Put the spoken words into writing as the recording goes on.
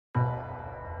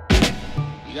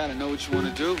You gotta know what you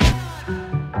wanna do.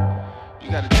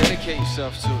 You gotta dedicate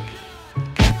yourself to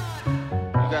it.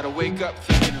 You gotta wake up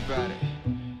thinking about it.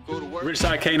 Go to work.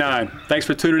 Ridgeside K9, thanks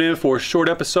for tuning in for a short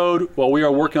episode while we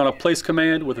are working on a place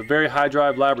command with a very high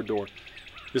drive Labrador.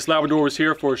 This Labrador is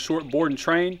here for a short board and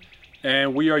train,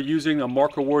 and we are using a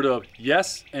marker word of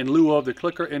yes in lieu of the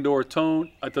clicker and/or tone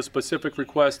at the specific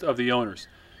request of the owners.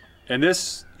 In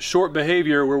this short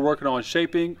behavior, we're working on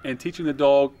shaping and teaching the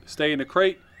dog stay in the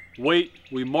crate, wait,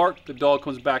 we mark, the dog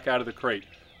comes back out of the crate.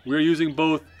 We're using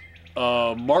both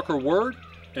a marker word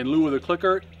in lieu of the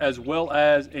clicker as well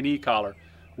as an e-collar.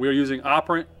 We are using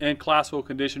operant and classical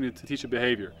conditioning to teach a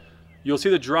behavior. You'll see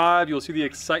the drive, you'll see the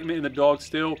excitement in the dog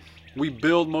still. We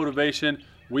build motivation,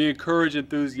 we encourage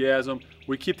enthusiasm,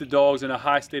 we keep the dogs in a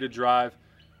high state of drive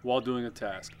while doing a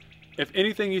task. If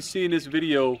anything you see in this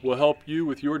video will help you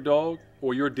with your dog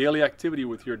or your daily activity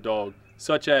with your dog,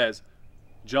 such as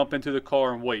jump into the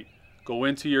car and wait, go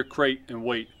into your crate and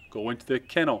wait, go into the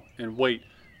kennel and wait,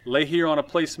 lay here on a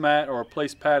placemat or a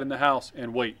place pad in the house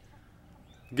and wait.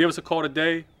 Give us a call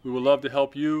today. We would love to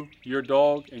help you, your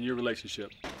dog, and your relationship.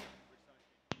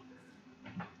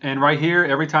 And right here,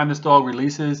 every time this dog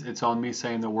releases, it's on me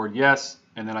saying the word yes,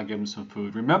 and then I give them some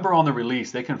food. Remember, on the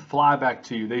release, they can fly back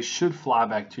to you. They should fly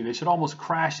back to you. They should almost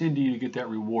crash into you to get that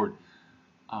reward.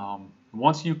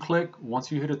 Once you click,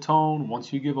 once you hit a tone,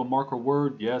 once you give a marker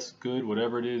word, yes, good,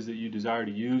 whatever it is that you desire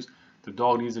to use, the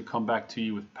dog needs to come back to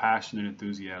you with passion and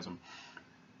enthusiasm.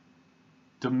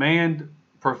 Demand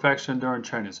perfection during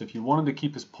training. So if you want him to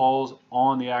keep his paws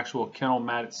on the actual kennel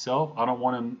mat itself, I don't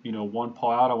want him, one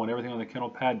paw out. I want everything on the kennel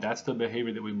pad. That's the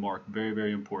behavior that we mark. Very,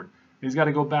 very important. He's got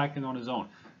to go back in on his own.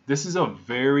 This is a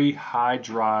very high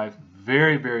drive,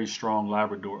 very, very strong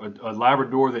Labrador. A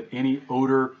Labrador that any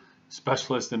odor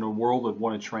specialist in the world would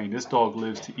want to train. This dog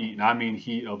lives to eat, and I mean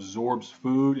he absorbs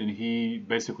food and he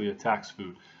basically attacks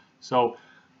food. So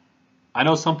I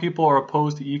know some people are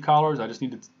opposed to e-collars. I just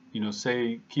need to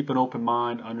say keep an open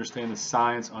mind, understand the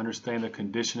science, understand the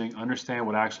conditioning, understand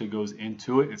what actually goes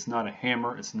into it. It's not a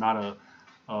hammer, it's not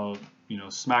a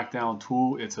smackdown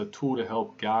tool. It's a tool to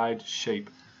help guide, shape.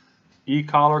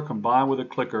 E-collar combined with a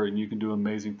clicker, and you can do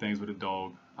amazing things with a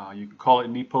dog. You can call it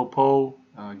Nepopo.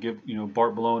 Give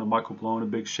Bart Malone and Michael Malone a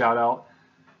big shout out.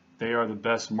 They are the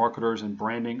best marketers and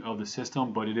branding of the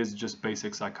system, but it is just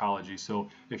basic psychology. So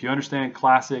if you understand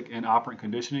classic and operant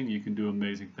conditioning, you can do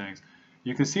amazing things.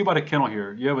 You can see by the kennel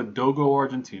here, you have a Dogo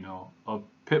Argentino, a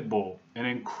Pit Bull, an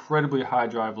incredibly high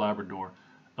drive Labrador,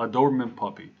 a Doberman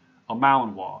puppy, a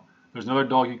Malinois. There's another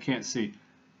dog you can't see.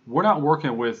 We're not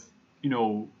working with,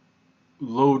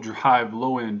 low drive,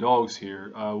 low end dogs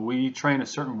here. We train a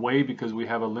certain way because we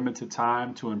have a limited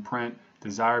time to imprint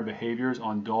desired behaviors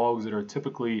on dogs that are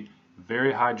typically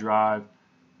very high drive,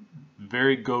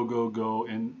 very go, go, go,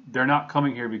 and they're not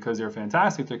coming here because they're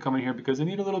fantastic. They're coming here because they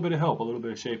need a little bit of help, a little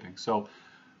bit of shaping. So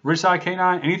Ridgeside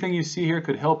K9, anything you see here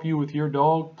could help you with your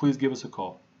dog, please give us a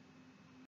call.